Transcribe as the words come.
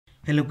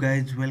Hello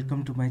guys,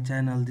 welcome to my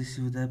channel. This is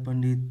Uday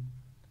Pandit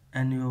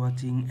and you are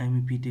watching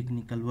MEP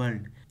Technical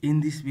World. In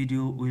this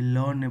video, we'll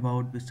learn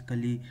about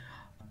basically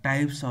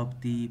types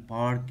of the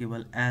power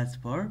cable as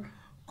per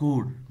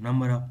core,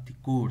 number of the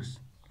cores.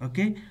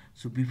 Okay,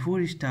 so before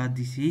we start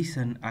the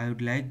session, I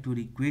would like to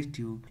request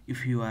you,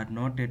 if you are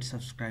not yet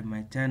subscribed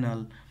my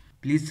channel,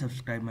 please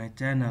subscribe my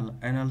channel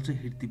and also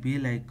hit the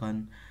bell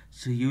icon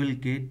so you will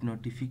get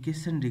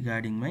notification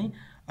regarding my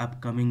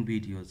upcoming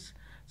videos.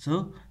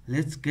 So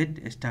let's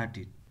get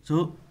started.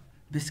 So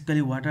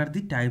basically, what are the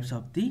types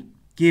of the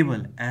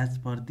cable as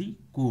per the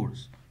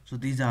cores? So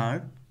these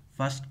are: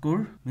 first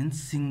core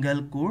means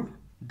single core,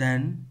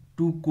 then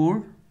two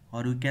core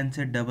or we can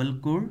say double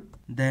core,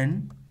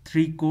 then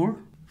three core,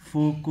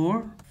 four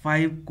core,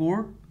 five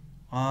core,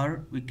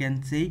 or we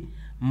can say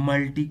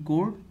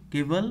multi-core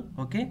cable.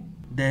 Okay,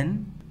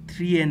 then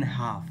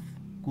 3.5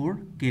 core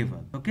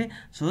cable. Okay,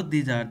 so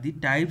these are the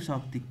types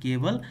of the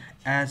cable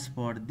as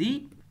per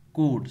the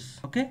codes.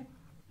 Okay,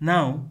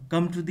 now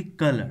come to the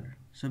color.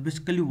 So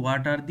basically,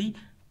 what are the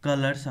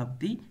colors of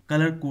the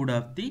color code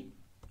of the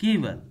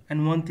cable?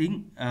 And one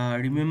thing,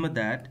 remember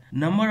that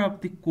number of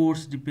the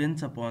codes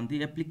depends upon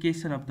the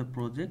application of the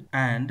project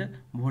and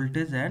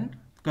voltage and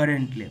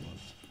current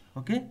levels.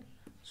 Okay,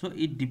 so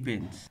it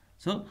depends.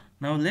 So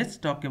now let's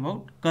talk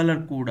about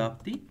color code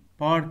of the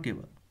power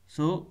cable.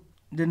 So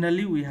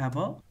generally we have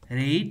a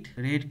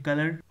red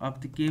color of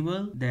the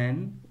cable,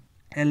 then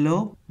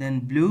yellow,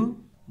 then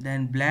blue,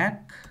 then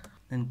black,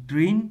 then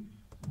green,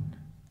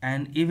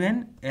 and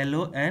even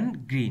yellow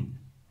and green.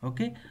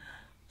 Okay,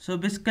 so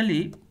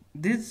basically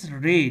this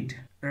red,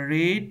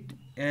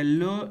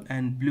 yellow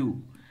and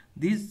blue,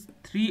 these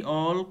three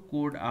all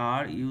code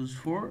are used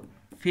for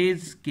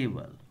phase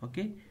cable.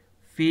 Okay,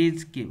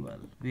 phase cable,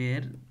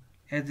 where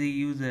as they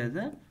use as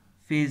a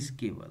phase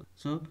cable.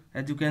 So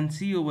as you can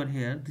see over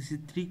here, this is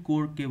three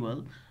core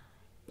cable.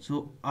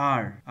 So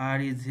R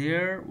is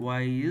here,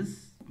 Y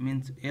is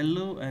means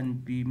yellow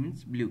and B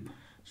means blue.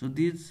 So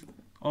these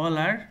all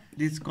are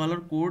this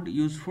color code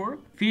used for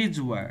phase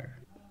wire.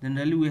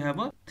 Generally we have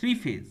a three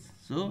phase.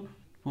 So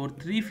for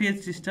three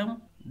phase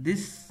system,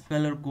 this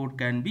color code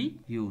can be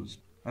used.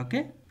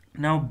 Okay,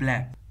 now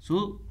black.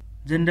 So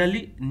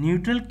generally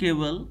neutral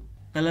cable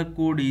color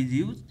code is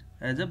used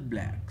as a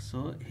black.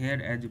 So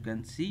here as you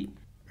can see,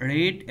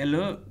 red,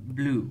 yellow,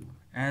 blue,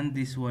 and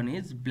this one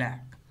is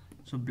black.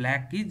 So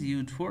black is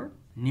used for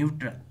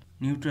neutral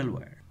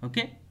wire.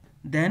 Okay,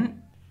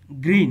 then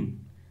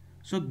green.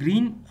 So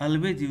green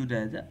always used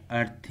as a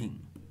earthing.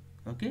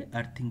 Okay,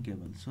 earthing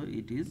cable. So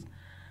it is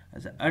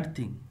as a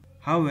earthing.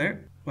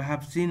 However, we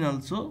have seen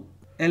also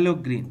yellow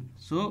green.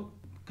 So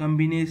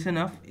combination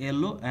of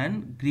yellow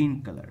and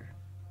green color.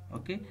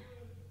 Okay,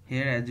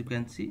 here as you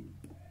can see,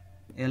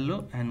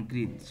 yellow and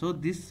green. So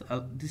this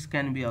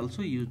can be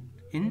also used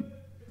in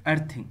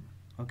earthing.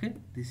 Okay,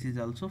 this is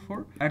also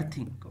for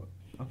earthing code.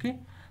 Okay,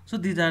 so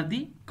these are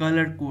the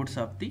color codes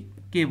of the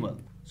cable.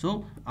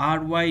 So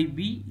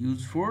RYB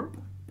used for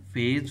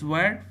phase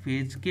wire,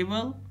 phase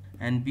cable,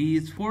 and B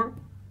is for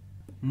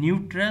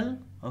neutral.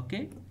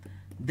 Okay,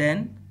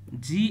 then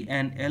G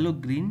and yellow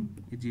green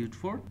is used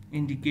for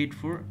indicate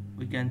for,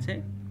 we can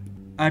say,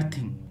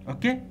 earthing.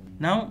 Okay,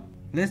 now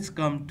let's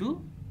come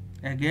to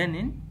again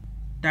in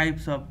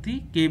types of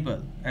the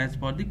cable as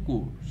per the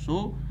core.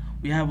 So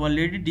we have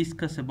already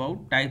discussed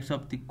about types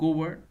of the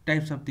core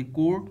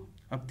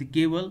of the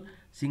cable: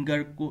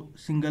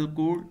 single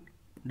core,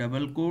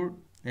 double core,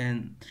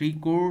 then 3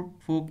 core,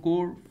 4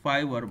 core,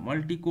 5 or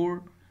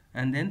multi-core,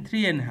 and then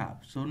 3.5.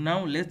 So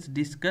now let's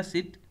discuss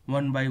it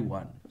one by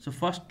one. So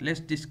first let's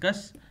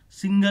discuss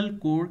single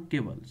core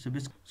cable.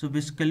 So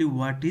basically,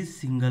 what is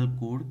single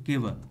core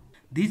cable?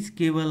 This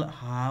cable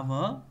have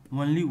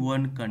only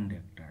one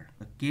conductor.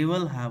 The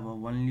cable have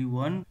only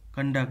one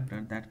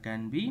conductor, that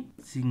can be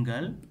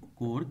single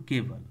core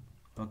cable.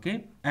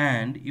 Okay,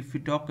 and if we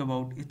talk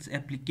about its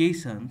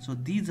application, so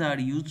these are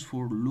used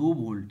for low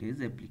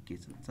voltage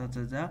applications such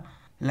as a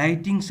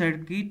lighting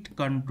circuit,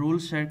 control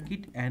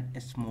circuit, and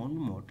small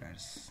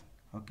motors.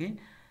 Okay,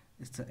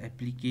 it's an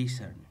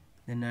application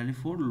generally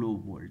for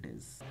low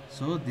voltage.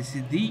 So this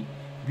is the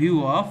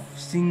view of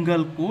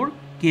single core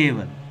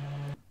cable.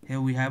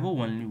 Here we have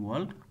only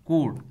one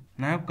core.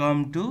 Now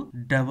come to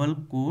double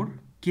core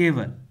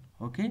cable.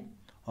 Okay,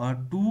 or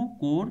two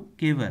core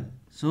cable.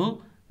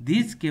 So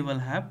these cable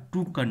have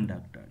two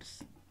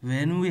conductors.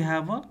 When we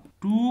have a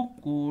two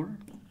core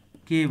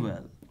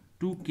cable,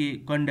 two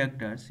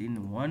conductors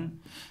in one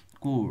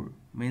core,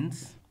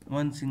 means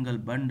one single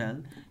bundle,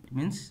 it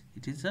means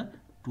it is a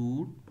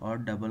two or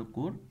double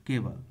core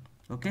cable.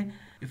 Okay,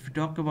 if we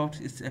talk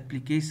about its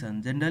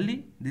application,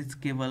 generally these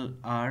cable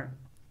are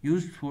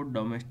used for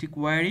domestic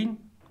wiring,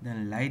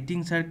 then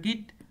lighting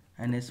circuit,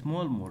 and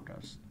small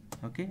motors.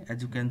 Okay,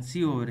 as you can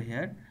see over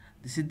here,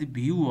 this is the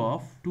view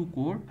of two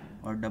core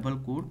or double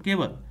core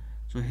cable.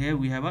 So here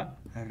we have a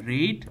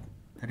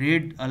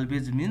red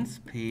always means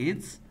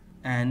phase,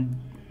 and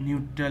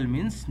neutral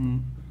means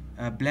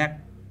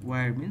black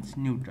wire means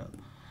neutral.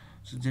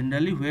 So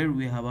generally where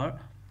we have a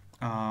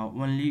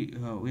only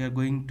we are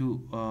going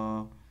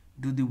to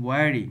do the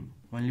wiring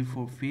only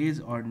for phase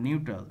or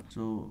neutral,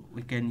 so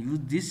we can use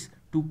this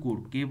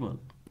 2-core cable.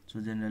 So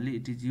generally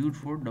it is used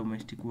for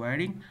domestic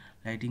wiring,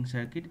 lighting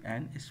circuit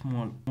and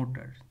small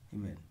motors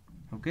even.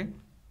 Okay,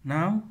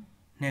 now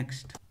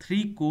next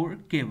 3-core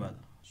cable.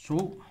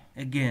 So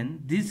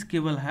again this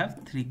cable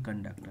have 3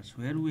 conductors,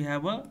 where we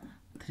have a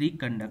 3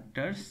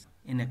 conductors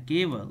in a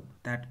cable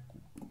that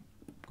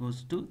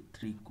goes to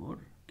 3-core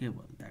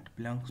cable, that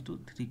belongs to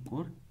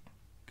 3-core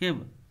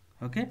cable.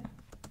 Okay,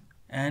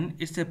 and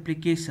its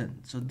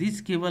application. So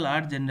these cable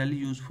are generally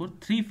used for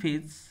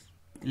 3-phase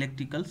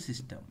electrical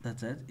system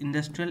such as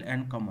industrial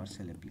and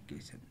commercial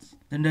applications.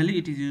 Generally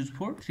it is used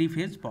for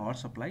 3-phase power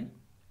supply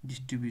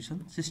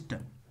distribution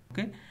system.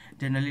 Okay,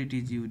 generally it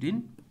is used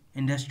in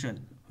industrial,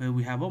 where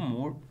we have a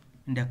more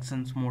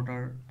induction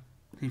motor,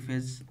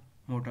 3-phase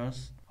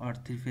motors or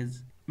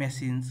 3-phase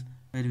machines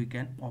where we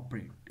can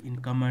operate. In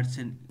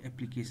commercial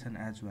application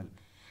as well,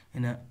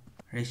 in a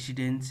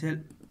residential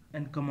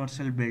and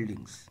commercial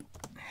buildings.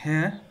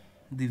 Here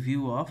the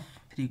view of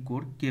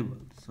 3-core cable.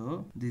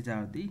 So these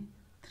are the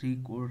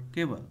 3-core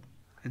cable,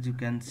 as you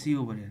can see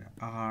over here,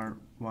 R,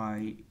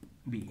 Y,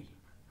 B.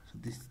 So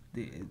this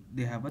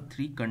they have a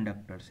 3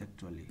 conductors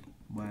actually,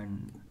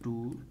 1,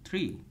 2,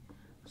 3.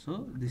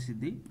 So this is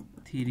the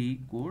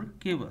 3-core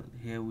cable.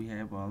 Here we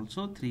have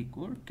also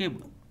 3-core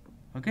cable.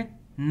 Okay,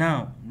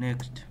 now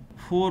next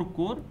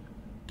 4-core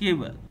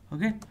cable.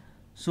 Okay,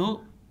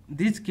 so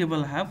this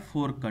cable have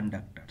 4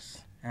 conductors,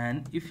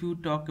 and if you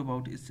talk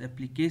about its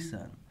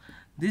application,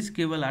 these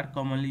cable are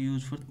commonly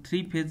used for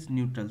 3-phase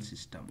neutral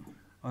system,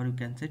 or you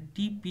can say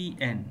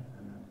TPN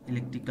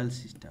electrical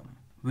system.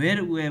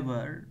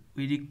 Wherever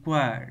we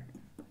require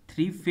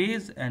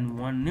 3-phase and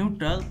 1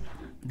 neutral,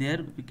 there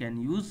we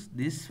can use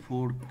this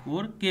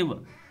 4-core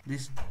cable.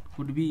 This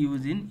could be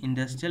used in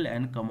industrial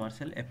and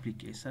commercial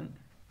application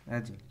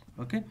as well.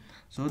 Okay,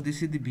 so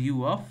this is the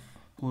view of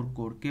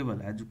 4-core cable.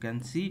 As you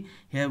can see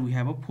here, we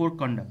have a 4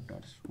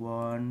 conductors,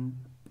 1,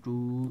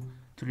 2,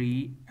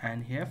 3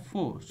 and here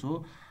 4.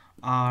 So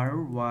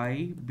R,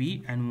 Y,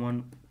 B and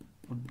 1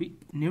 would be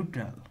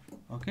neutral.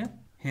 Okay,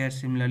 here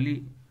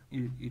similarly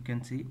you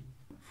can see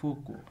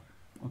 4-core.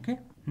 Okay,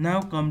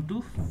 now come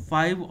to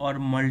 5 or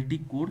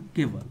multi-core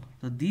cable.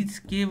 So these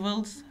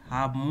cables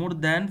have more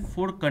than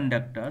 4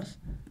 conductors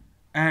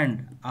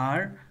and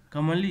are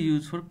commonly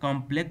used for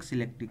complex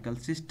electrical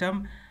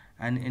system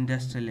and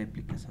industrial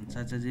applications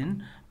such as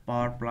in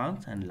power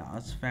plants and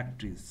large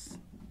factories.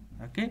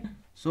 Okay,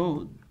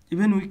 so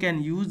even we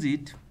can use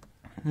it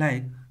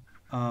like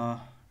I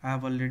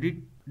have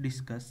already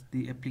discussed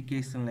the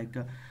application, like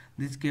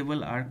these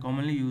cable are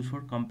commonly used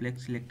for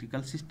complex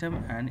electrical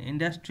system and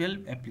industrial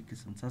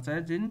applications such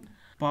as in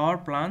power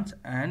plants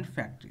and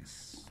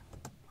factories.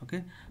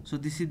 Okay, so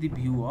this is the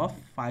view of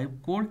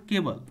 5-core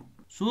cable.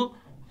 So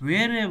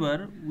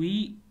wherever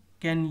we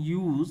can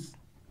use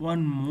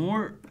one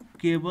more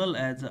cable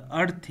as a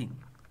earthing,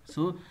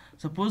 so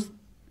suppose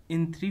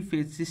in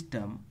 3-phase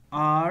system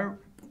R,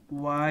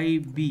 Y,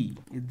 B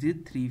is the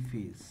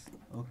 3-phase.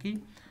 Okay,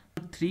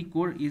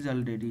 3-core is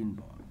already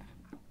involved,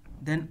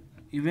 then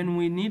even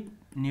we need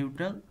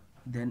neutral,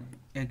 then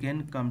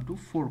again come to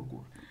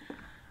 4-core.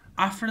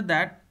 After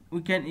that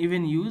we can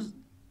even use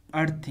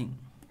earthing.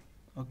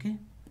 Okay,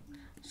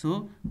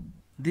 so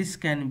this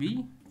can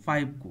be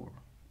 5-core.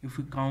 If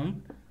we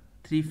count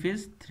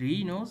 3-phase,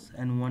 3 nodes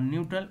and 1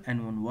 neutral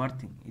and 1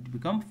 earthing, it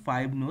becomes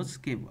 5 nodes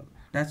cable.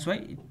 That's why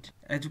it,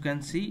 as you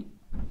can see,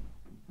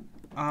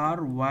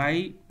 R,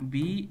 Y,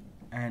 B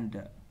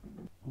and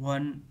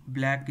 1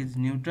 black is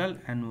neutral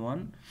and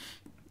 1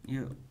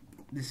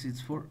 this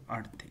is for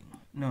earthing.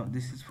 No,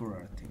 this is for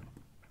earthing.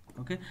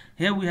 Okay,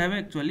 here we have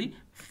actually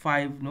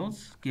 5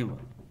 nodes cable,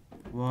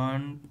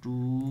 1,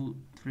 2,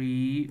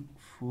 3,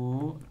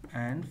 4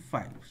 and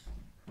 5.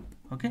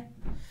 Okay,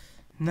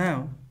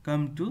 now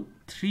come to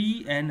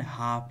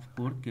 3.5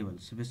 core cable.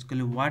 So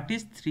basically what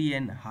is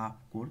 3.5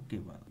 core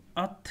cable?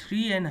 A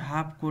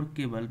 3.5 core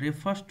cable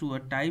refers to a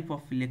type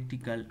of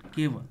electrical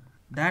cable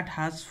that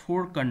has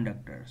 4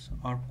 conductors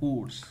or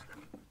cores.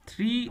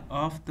 3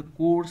 of the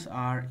cores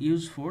are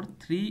used for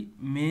 3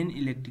 main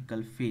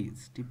electrical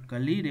phases,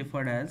 typically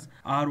referred as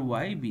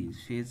RYB,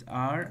 phase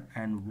R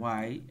and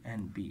Y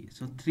and B.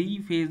 So 3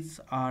 phases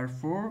are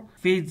 4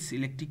 phase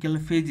electrical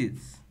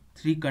phases.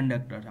 3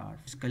 conductors are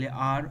basically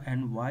R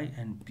and Y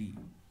and B.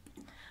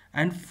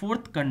 And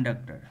 4th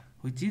conductor,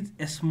 which is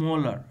a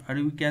smaller, or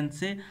we can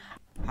say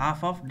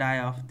half of die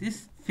of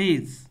this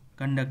phase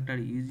conductor,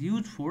 is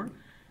used for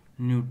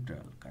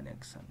neutral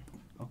connection.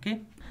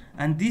 Okay,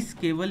 and this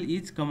cable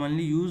is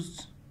commonly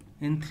used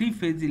in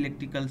 3-phase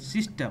electrical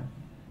system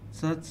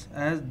such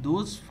as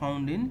those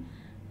found in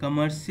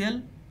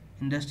commercial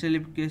industrial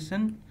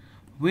application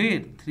where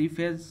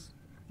 3-phase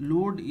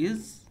load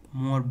is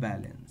more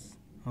balanced.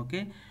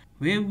 Okay,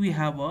 where we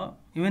have a,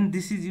 even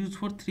this is used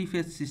for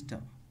 3-phase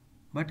system,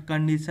 but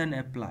condition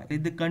apply.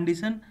 If the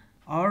condition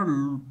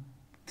or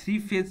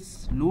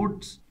 3-phase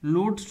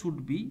loads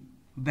should be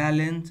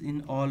balanced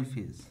in all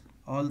phase,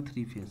 all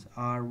 3 phase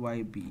R,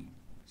 Y, B.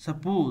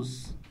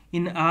 suppose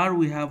in R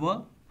we have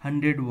a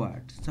 100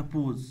 watt,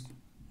 suppose,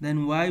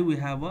 then Y we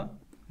have a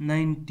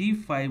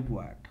 95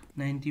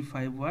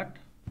 watt,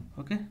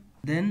 okay,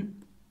 then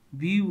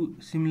B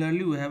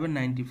similarly we have a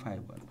 95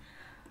 watt.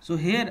 So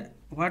here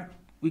what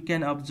we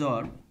can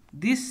observe,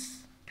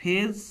 this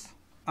phase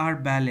are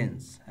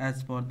balanced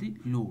as per the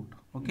load,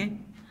 okay.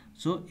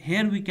 So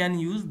here we can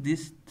use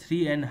this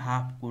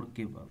 3.5 core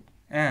cable,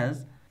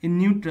 as in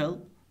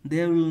neutral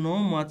there will no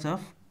much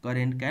of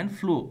current can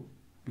flow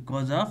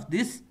because of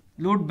this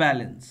load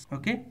balance,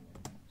 okay.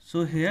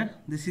 So here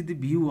this is the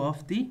view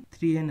of the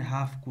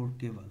 3.5 core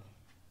cable,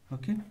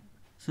 okay.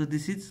 So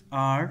this is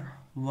R,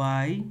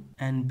 Y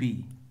and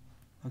B,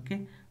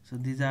 okay. So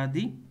these are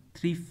the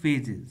three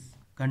phases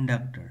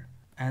conductor,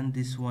 and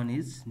this one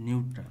is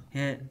neutral.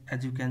 Here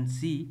as you can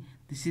see,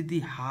 this is the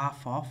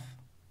half of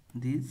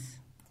these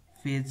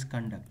phase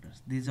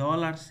conductors. These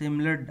all are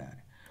similar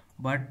die,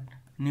 but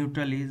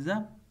neutral is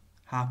a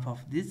half of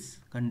this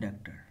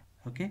conductor,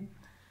 okay.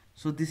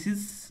 So this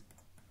is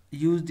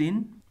used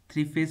in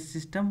three-phase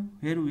system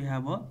where we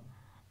have a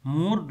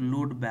more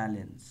load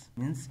balance,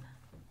 means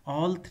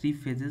all three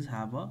phases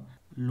have a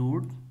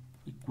load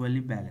equally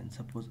balanced.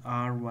 Suppose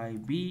R, Y,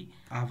 B,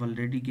 I have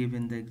already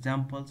given the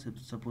example.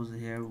 Suppose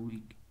here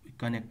we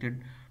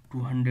connected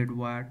 200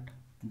 watt,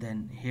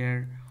 then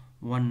here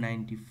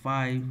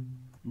 195,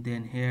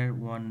 then here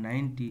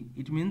 190.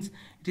 It means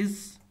it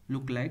is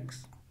look like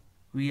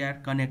we are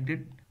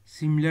connected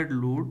similar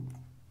load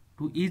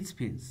to each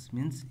phase,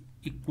 means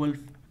equal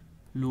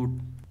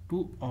load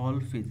to all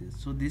phases.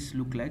 So this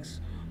look like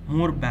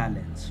more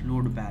balance,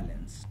 load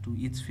balance to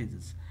each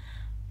phases.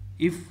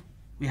 If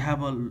we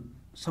have a,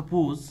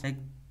 suppose like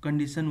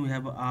condition, we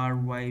have a R,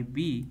 Y,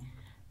 B,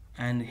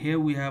 and here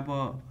we have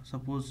a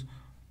suppose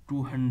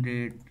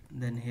 200,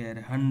 then here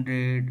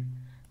 100,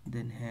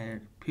 then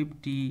here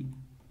 50,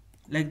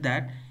 like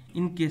that.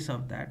 In case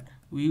of that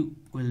we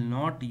will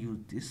not use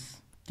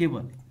this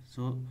cable.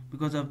 So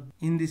because of,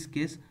 in this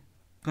case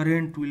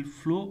current will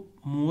flow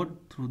more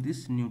through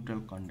this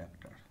neutral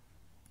conductor,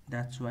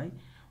 that's why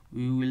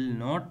we will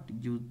not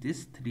use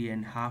this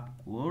 3.5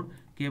 core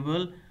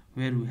cable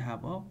where we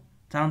have a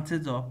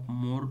chances of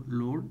more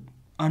load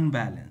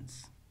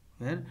unbalanced,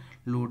 where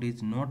load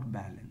is not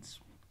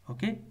balanced,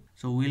 okay.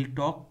 So we'll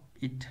talk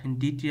it in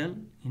detail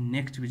in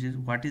next video,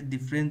 what is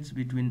difference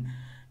between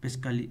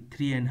basically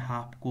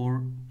 3.5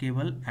 core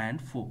cable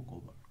and 4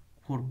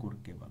 core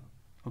cable,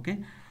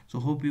 okay. So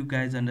hope you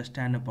guys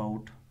understand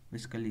about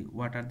basically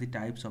what are the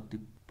types of the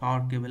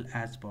power cable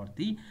as per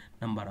the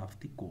number of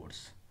the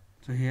cores.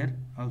 So here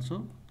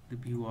also the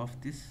view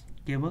of this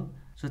cable.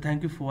 So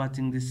thank you for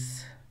watching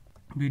this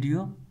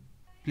video.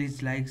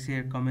 Please like,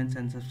 share, comments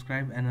and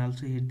subscribe, and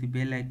also hit the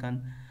bell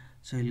icon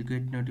so you'll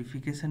get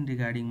notification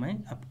regarding my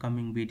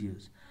upcoming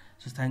videos.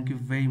 So thank you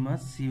very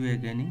much. See you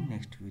again in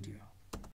next video.